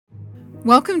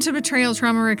Welcome to Betrayal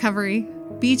Trauma Recovery,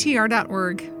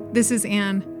 BTR.org. This is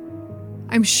Anne.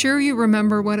 I'm sure you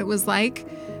remember what it was like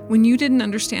when you didn't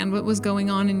understand what was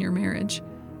going on in your marriage,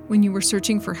 when you were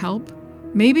searching for help,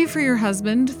 maybe for your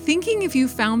husband, thinking if you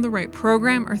found the right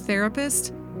program or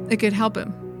therapist, it could help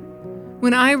him.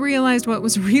 When I realized what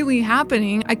was really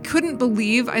happening, I couldn't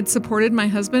believe I'd supported my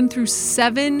husband through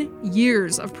 7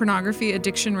 years of pornography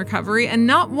addiction recovery, and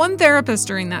not one therapist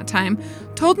during that time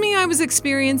told me I was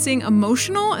experiencing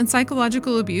emotional and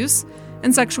psychological abuse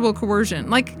and sexual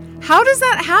coercion. Like, how does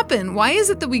that happen? Why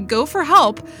is it that we go for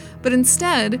help, but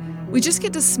instead we just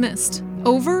get dismissed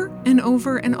over and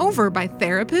over and over by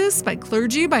therapists, by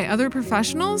clergy, by other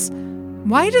professionals?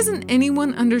 Why doesn't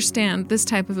anyone understand this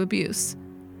type of abuse?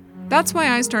 That's why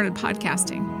I started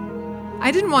podcasting.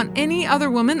 I didn't want any other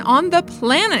woman on the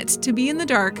planet to be in the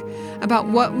dark about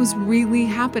what was really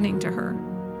happening to her.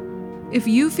 If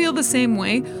you feel the same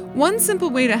way, one simple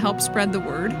way to help spread the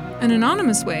word, an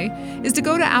anonymous way, is to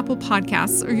go to Apple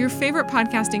Podcasts or your favorite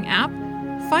podcasting app,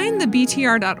 find the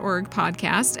BTR.org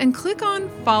podcast, and click on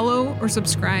follow or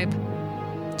subscribe.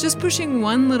 Just pushing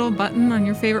one little button on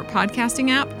your favorite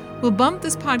podcasting app will bump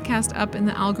this podcast up in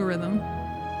the algorithm.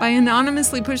 By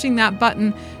anonymously pushing that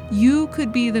button, you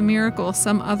could be the miracle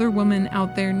some other woman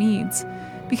out there needs.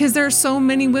 Because there are so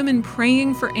many women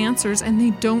praying for answers and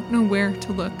they don't know where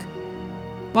to look.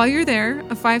 While you're there,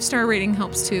 a 5-star rating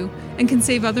helps too, and can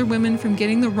save other women from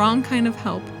getting the wrong kind of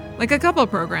help, like a couple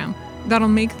program, that'll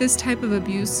make this type of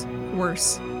abuse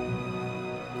worse.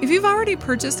 If you've already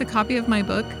purchased a copy of my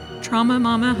book, Trauma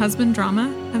Mama Husband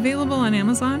Drama, available on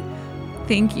Amazon,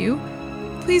 thank you.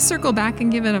 Please circle back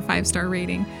and give it a 5-star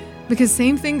rating. Because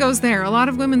same thing goes there. A lot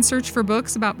of women search for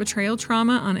books about betrayal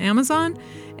trauma on Amazon,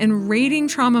 and rating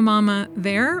Trauma Mama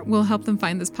there will help them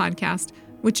find this podcast,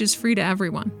 which is free to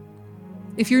everyone.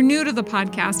 If you're new to the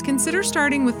podcast, consider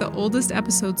starting with the oldest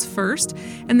episodes first,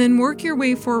 and then work your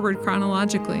way forward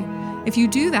chronologically. If you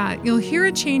do that, you'll hear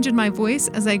a change in my voice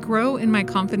as I grow in my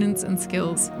confidence and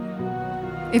skills.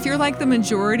 If you're like the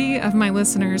majority of my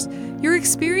listeners, you're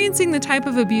experiencing the type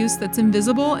of abuse that's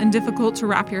invisible and difficult to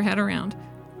wrap your head around.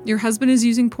 Your husband is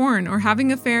using porn or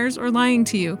having affairs or lying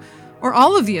to you, or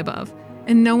all of the above,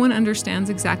 and no one understands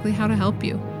exactly how to help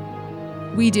you.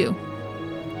 We do.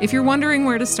 If you're wondering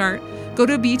where to start, go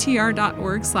to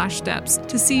btr.org/steps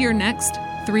to see your next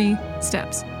 3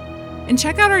 steps. And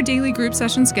check out our daily group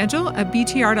session schedule at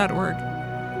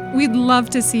btr.org. We'd love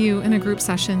to see you in a group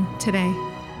session today.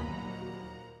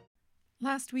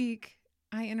 Last week,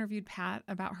 I interviewed Pat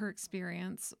about her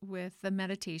experience with the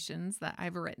meditations that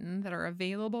I've written that are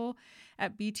available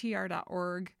at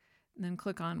btr.org, and then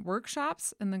click on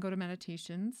workshops and then go to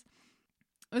meditations.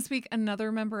 This week,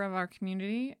 another member of our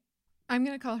community, I'm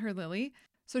going to call her Lily.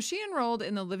 So she enrolled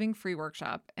in the Living Free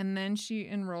workshop, and then she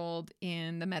enrolled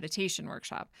in the meditation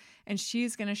workshop, and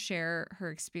she's going to share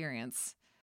her experience.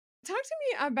 Talk to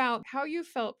me about how you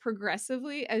felt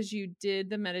progressively as you did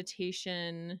the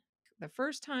meditation the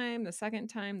first time, the second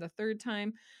time, the third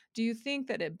time. Do you think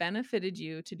that it benefited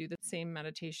you to do the same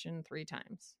meditation 3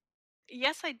 times?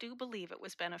 Yes, I do believe it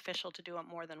was beneficial to do it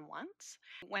more than once.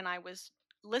 When I was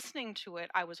listening to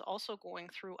it, I was also going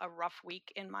through a rough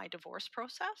week in my divorce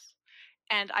process.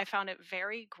 And I found it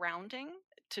very grounding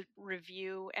to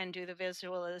review and do the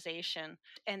visualization,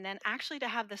 and then actually to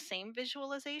have the same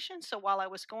visualization. So while I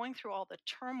was going through all the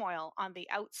turmoil on the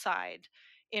outside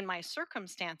in my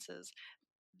circumstances,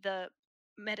 the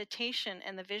meditation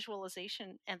and the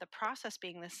visualization and the process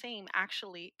being the same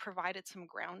actually provided some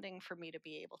grounding for me to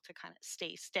be able to kind of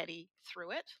stay steady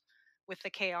through it. With the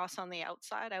chaos on the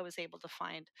outside, I was able to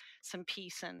find some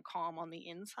peace and calm on the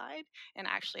inside. And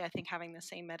actually, I think having the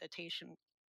same meditation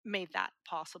made that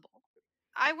possible.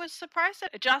 I was surprised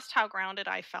at just how grounded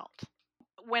I felt.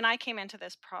 When I came into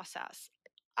this process,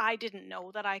 I didn't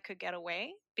know that I could get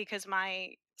away because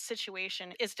my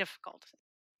situation is difficult.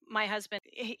 My husband,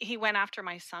 he went after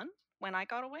my son when I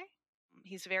got away.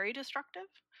 He's very destructive.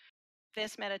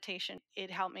 This meditation,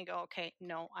 it helped me go, okay,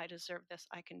 no, I deserve this.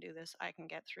 I can do this. I can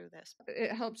get through this.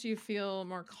 It helps you feel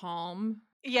more calm.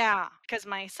 Yeah, because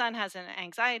my son has an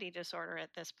anxiety disorder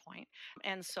at this point,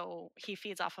 and so he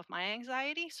feeds off of my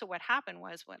anxiety. So what happened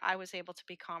was when I was able to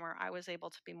be calmer, I was able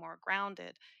to be more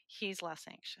grounded. He's less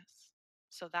anxious.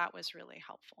 So that was really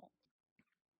helpful.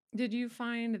 Did you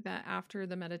find that after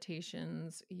the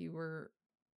meditations, you were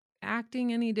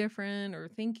acting any different or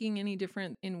thinking any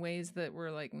different in ways that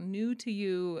were like new to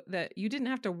you that you didn't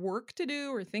have to work to do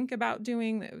or think about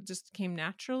doing, that it just came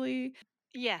naturally?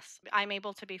 Yes, I'm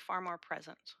able to be far more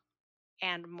present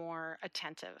and more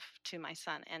attentive to my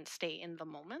son and stay in the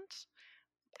moment.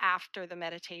 After the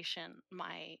meditation,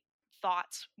 my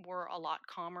thoughts were a lot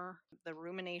calmer. The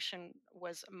rumination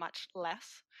was much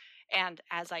less. And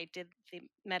as I did the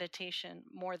meditation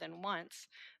more than once,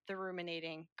 the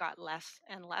ruminating got less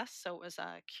and less. So it was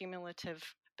a cumulative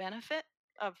benefit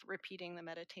of repeating the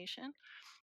meditation.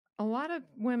 A lot of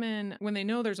women, when they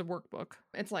know there's a workbook,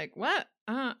 it's like, what?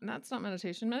 That's not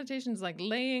meditation. Meditation is like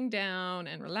laying down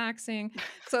and relaxing.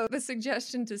 So the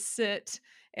suggestion to sit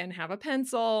and have a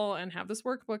pencil and have this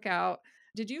workbook out.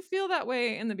 Did you feel that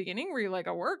way in the beginning? Were you like, a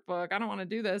workbook? I don't want to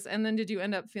do this. And then did you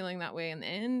end up feeling that way in the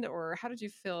end? Or how did you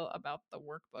feel about the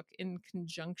workbook in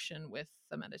conjunction with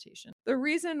the meditation? The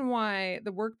reason why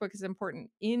the workbook is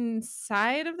important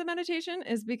inside of the meditation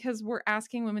is because we're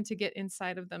asking women to get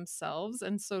inside of themselves.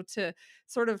 And so to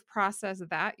sort of process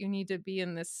that, you need to be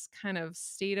in this kind of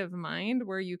state of mind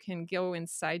where you can go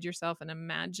inside yourself and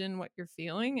imagine what you're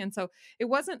feeling. And so it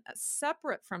wasn't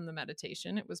separate from the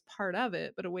meditation, it was part of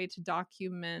it, but a way to document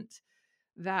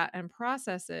that and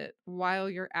process it while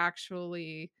you're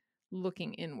actually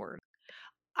looking inward.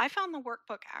 I found the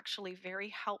workbook actually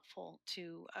very helpful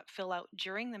to fill out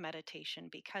during the meditation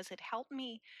because it helped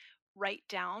me write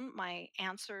down my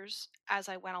answers as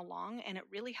I went along, and it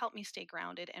really helped me stay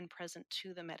grounded and present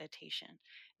to the meditation.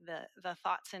 The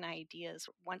thoughts and ideas,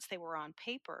 once they were on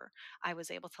paper, I was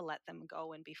able to let them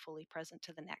go and be fully present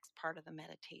to the next part of the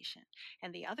meditation.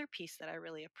 And the other piece that I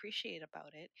really appreciate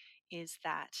about it is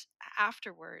that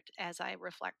afterward, as I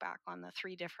reflect back on the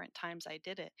 3 different times I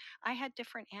did it, I had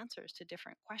different answers to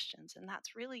different questions, and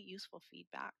that's really useful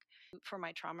feedback for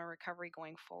my trauma recovery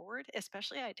going forward,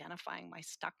 especially identifying my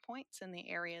stuck points in the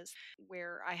areas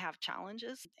where I have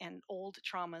challenges and old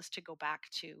traumas to go back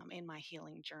to in my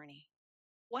healing journey.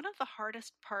 One of the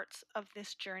hardest parts of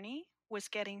this journey was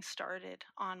getting started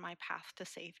on my path to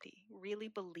safety, really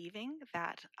believing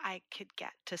that I could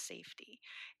get to safety.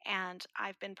 And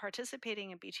I've been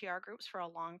participating in BTR groups for a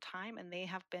long time, and they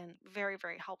have been very,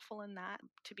 very helpful in that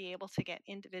to be able to get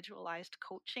individualized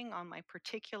coaching on my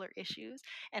particular issues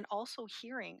and also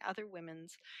hearing other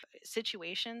women's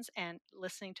situations and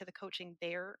listening to the coaching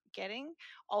they're getting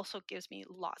also gives me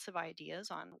lots of ideas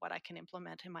on what I can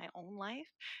implement in my own life.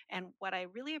 And what I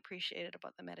really appreciated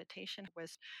about the meditation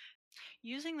was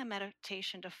using the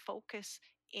meditation to focus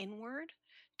inward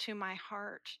to my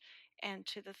heart and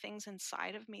to the things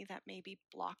inside of me that may be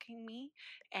blocking me,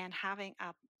 and having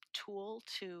a tool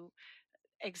to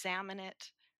examine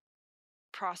it,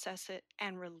 process it,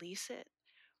 and release it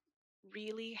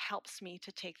really helps me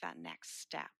to take that next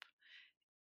step.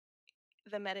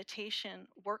 The meditation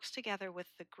works together with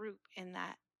the group in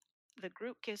that the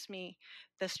group gives me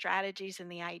the strategies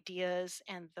and the ideas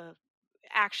and the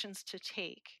actions to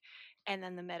take. And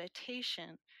then the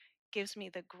meditation gives me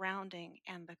the grounding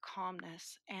and the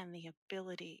calmness and the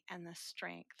ability and the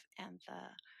strength and the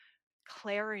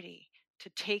clarity to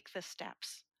take the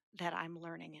steps that I'm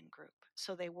learning in group.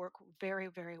 So they work very,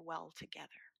 very well together.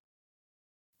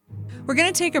 We're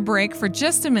going to take a break for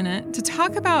just a minute to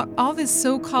talk about all these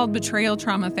so called betrayal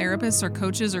trauma therapists or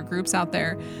coaches or groups out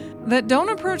there that don't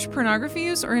approach pornography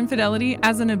use or infidelity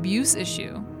as an abuse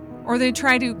issue. Or they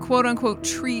try to quote unquote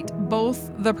treat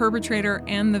both the perpetrator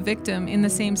and the victim in the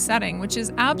same setting, which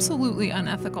is absolutely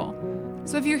unethical.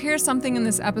 So if you hear something in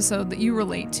this episode that you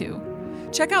relate to,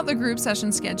 check out the group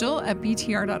session schedule at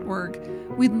btr.org.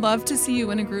 We'd love to see you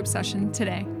in a group session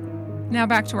today. Now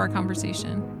back to our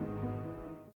conversation.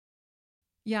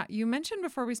 Yeah, you mentioned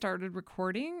before we started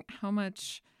recording how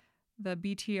much the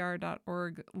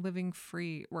btr.org Living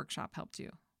Free workshop helped you.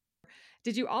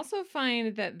 Did you also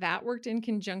find that that worked in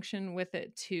conjunction with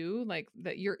it too? Like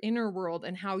that your inner world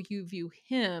and how you view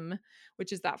him,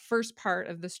 which is that first part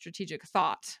of the strategic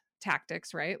thought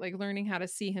tactics, right? Like learning how to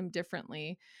see him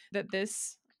differently, that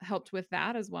this helped with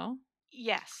that as well?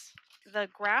 Yes, the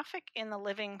graphic in the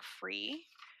Living Free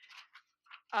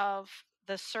of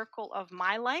the circle of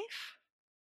my life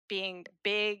being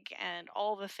big and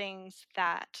all the things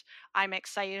that I'm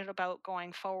excited about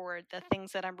going forward, the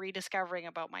things that I'm rediscovering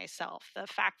about myself, the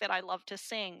fact that I love to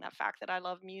sing, the fact that I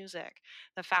love music,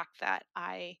 the fact that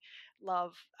I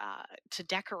love to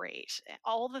decorate,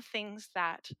 all the things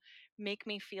that make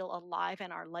me feel alive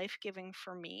and are life giving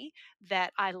for me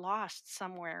that I lost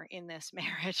somewhere in this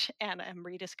marriage and am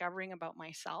rediscovering about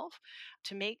myself,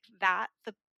 to make that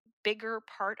the bigger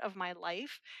part of my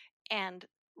life and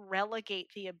relegate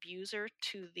the abuser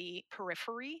to the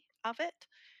periphery of it.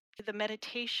 The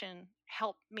meditation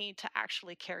helped me to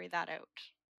actually carry that out.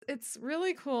 It's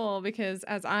really cool because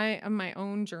as I am my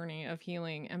own journey of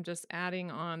healing, I'm just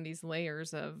adding on these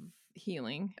layers of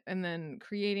healing and then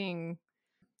creating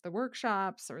the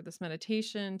workshops or this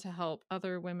meditation to help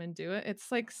other women do it.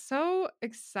 It's like so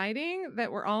exciting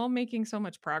that we're all making so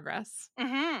much progress.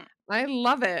 Hmm. I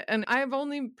love it. And I've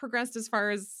only progressed as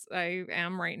far as I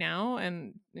am right now.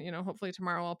 And, hopefully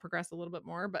tomorrow I'll progress a little bit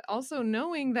more. But also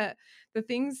knowing that the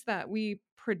things that we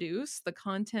produce, the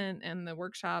content and the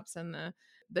workshops and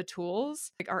the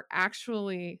tools are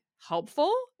actually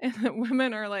helpful and that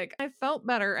women are like, I felt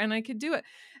better and I could do it.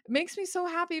 It makes me so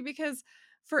happy because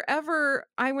forever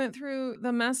I went through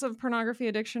the mess of pornography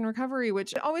addiction recovery,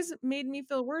 which always made me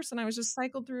feel worse. And I was just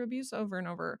cycled through abuse over and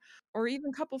over, or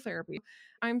even couple therapy.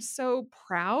 I'm so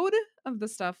proud of the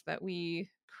stuff that we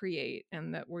create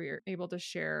and that we're able to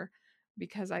share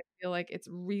because I feel like it's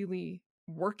really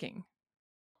working.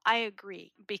 I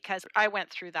agree because I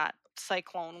went through that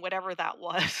cyclone, whatever that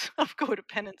was, of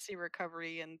codependency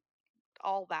recovery and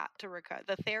all that to recover,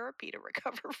 the therapy to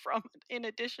recover from it, in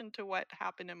addition to what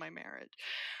happened in my marriage.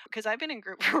 Because I've been in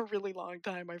group for a really long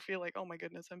time. I feel like, oh my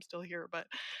goodness, I'm still here, but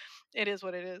it is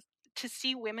what it is. To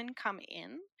see women come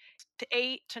in,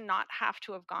 to not have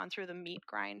to have gone through the meat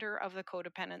grinder of the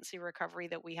codependency recovery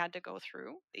that we had to go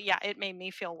through. Yeah, it made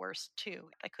me feel worse too.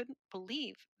 I couldn't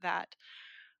believe that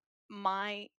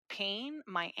my pain,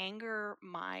 my anger,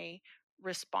 my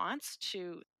response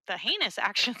to the heinous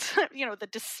actions, the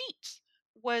deceit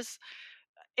was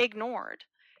ignored.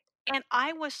 And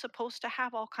I was supposed to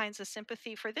have all kinds of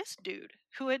sympathy for this dude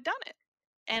who had done it.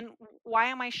 And why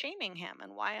am I shaming him?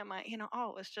 And why am I,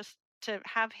 it's just to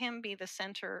have him be the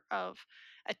center of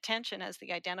attention as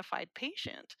the identified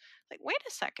patient. Like, wait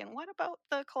a second, what about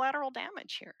the collateral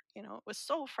damage here? It was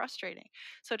so frustrating.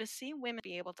 So to see women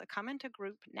be able to come into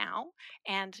group now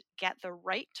and get the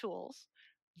right tools,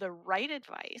 the right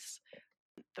advice,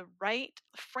 the right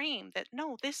frame that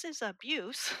no, this is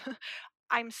abuse.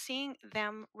 I'm seeing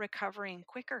them recovering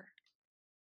quicker.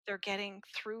 They're getting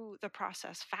through the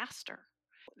process faster.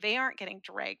 They aren't getting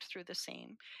dragged through the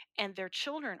same, and their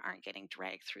children aren't getting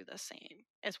dragged through the same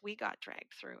as we got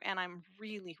dragged through. And I'm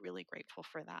really, really grateful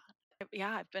for that. Yeah,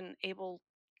 I've been able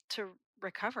to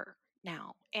recover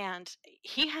now, and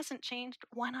he hasn't changed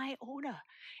one iota,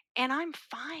 and I'm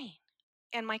fine,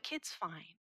 and my kid's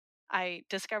fine. I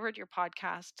discovered your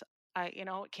podcast.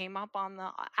 It came up on the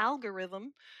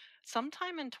algorithm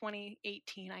sometime in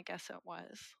 2018, I guess it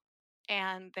was.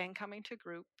 And then coming to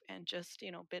group and just,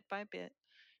 bit by bit,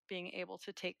 being able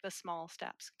to take the small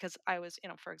steps. Because I was,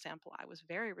 for example, I was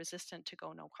very resistant to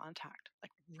go no contact,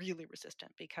 like really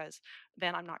resistant, because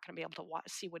then I'm not going to be able to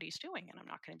see what he's doing and I'm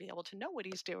not going to be able to know what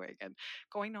he's doing. And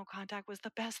going no contact was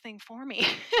the best thing for me.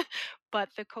 But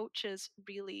the coaches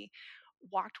really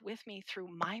walked with me through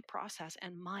my process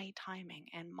and my timing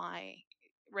and my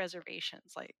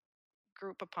reservations, like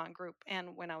group upon group.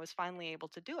 And when I was finally able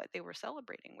to do it, they were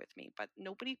celebrating with me, but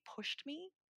nobody pushed me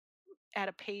at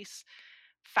a pace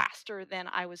faster than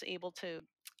I was able to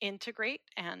integrate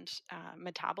and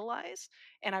metabolize.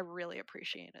 And I really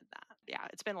appreciated that. Yeah,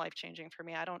 it's been life changing for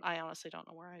me. I honestly don't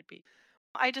know where I'd be.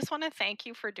 I just want to thank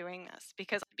you for doing this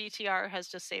because BTR has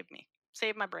just saved me,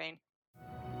 saved my brain.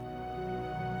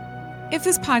 If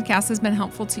this podcast has been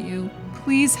helpful to you,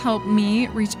 please help me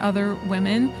reach other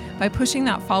women by pushing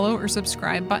that follow or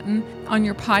subscribe button on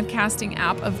your podcasting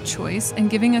app of choice and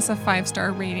giving us a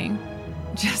 5-star rating.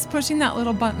 Just pushing that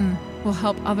little button will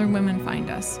help other women find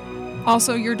us.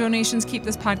 Also, your donations keep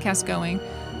this podcast going.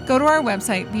 Go to our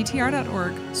website,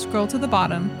 btr.org, scroll to the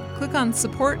bottom, click on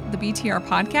Support the BTR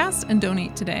Podcast, and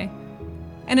donate today.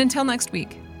 And until next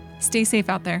week, stay safe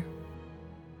out there.